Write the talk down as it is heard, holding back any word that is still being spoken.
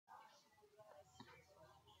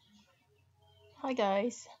Hi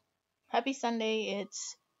guys, happy Sunday.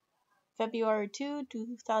 It's February 2,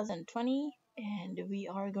 2020, and we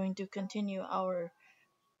are going to continue our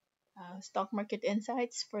stock market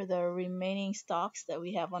insights for the remaining stocks that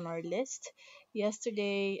we have on our list.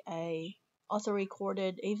 Yesterday, I also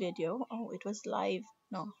recorded a video. Oh, it was live.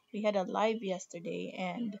 No, we had a live yesterday,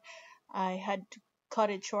 and I had to cut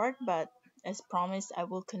it short, but as promised, I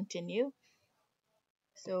will continue.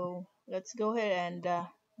 So let's go ahead and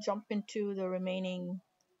jump into the remaining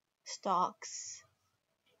stocks.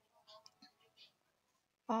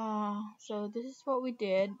 So this is what we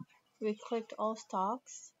did. We clicked all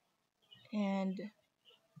stocks and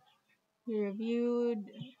we reviewed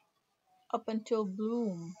up until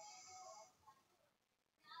Bloom.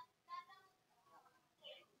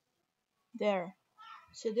 There.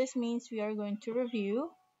 So this means we are going to review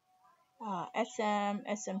SM,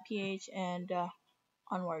 SMPH, and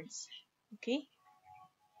onwards. Okay.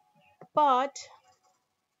 But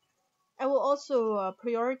I will also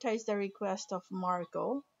prioritize the request of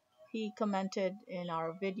Marco. He commented in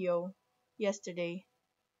our video yesterday.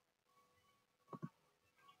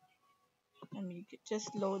 Let me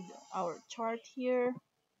just load our chart here.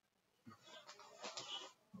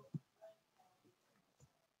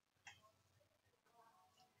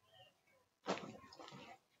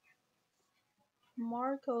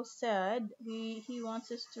 Marco said he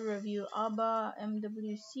wants us to review ABBA,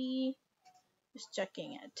 MWC. Just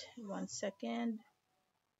checking it. 1 second.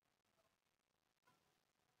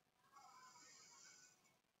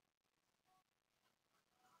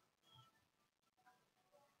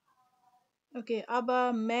 Okay,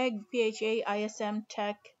 ABBA, MEG, PHA, ISM,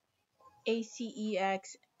 Tech,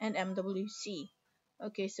 ACEX, and MWC.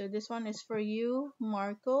 Okay, so this one is for you,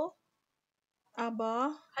 Marco.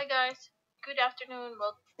 ABBA. Hi guys. Good afternoon.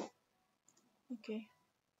 Well, okay.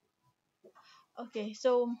 Okay,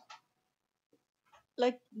 so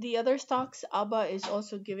like the other stocks, ABBA is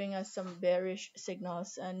also giving us some bearish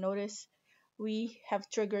signals. And notice we have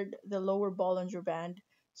triggered the lower Bollinger Band.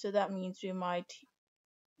 So that means we might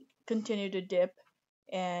continue to dip.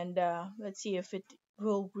 And let's see if it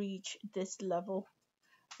will reach this level,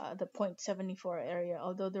 the 0.74 area.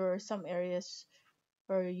 Although there are some areas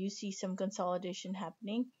where you see some consolidation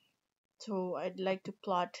happening. So I'd like to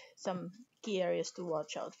plot some key areas to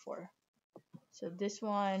watch out for. So this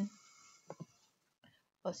one,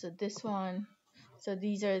 also this one. So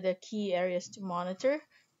these are the key areas to monitor.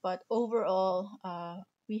 But overall,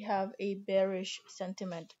 we have a bearish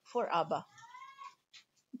sentiment for ABBA.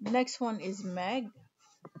 Next one is MEG.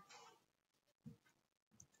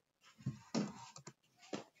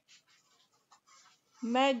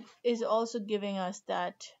 MEG is also giving us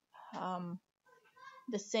that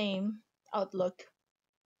the same outlook.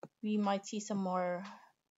 We might see some more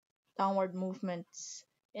downward movements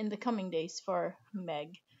in the coming days for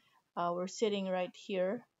MEG. We're sitting right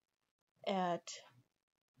here at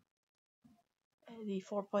the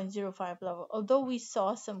 4.05 level. Although we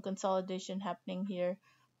saw some consolidation happening here,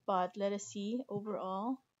 but let us see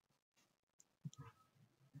overall.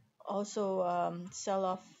 Also,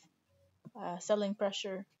 sell-off, selling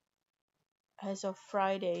pressure as of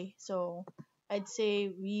Friday. So I'd say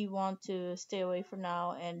we want to stay away for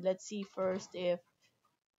now, and let's see first if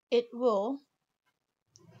it will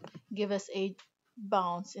give us a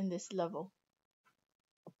bounce in this level.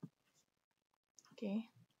 Okay.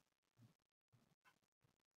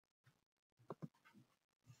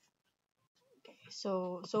 Okay.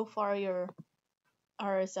 So far your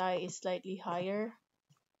RSI is slightly higher,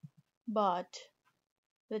 but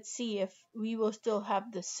let's see if we will still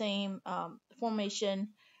have the same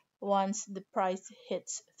formation once the price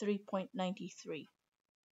hits 3.93.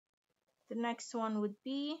 The next one would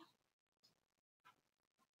be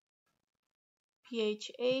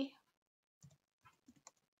PHA.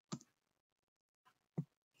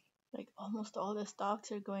 Like almost all the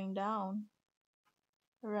stocks are going down.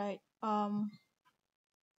 All right.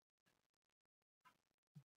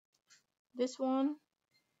 This one.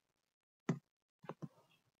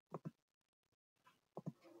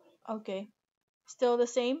 Okay. Still the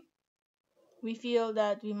same. We feel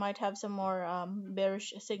that we might have some more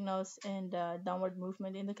bearish signals and downward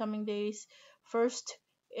movement in the coming days. First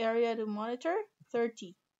area to monitor,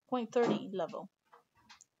 30.30 level.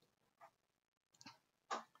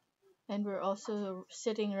 And we're also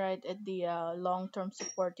sitting right at the long-term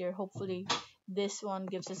support here. Hopefully this one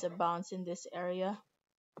gives us a bounce in this area,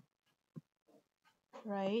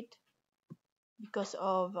 right? Because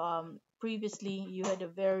of previously you had a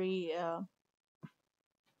very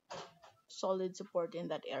solid support in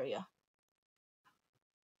that area.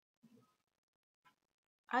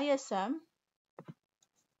 ISM.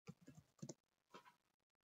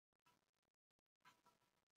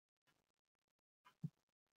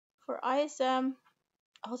 For ISM,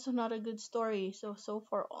 also not a good story. So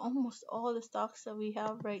far, almost all the stocks that we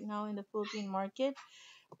have right now in the Philippine market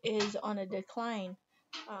is on a decline.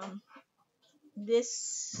 Um,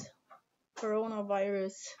 this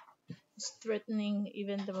coronavirus is threatening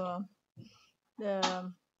even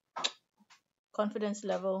the confidence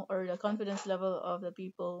level, or the confidence level of the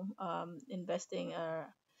people investing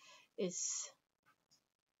is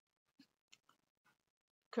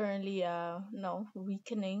currently no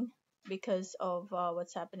weakening because of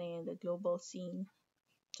what's happening in the global scene.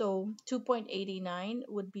 So 2.89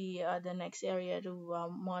 would be the next area to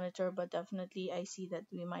monitor, but definitely I see that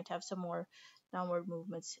we might have some more downward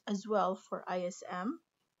movements as well for ISM.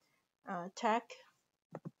 Tech.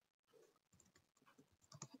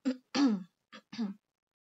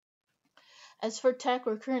 As for tech,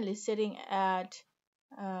 we're currently sitting at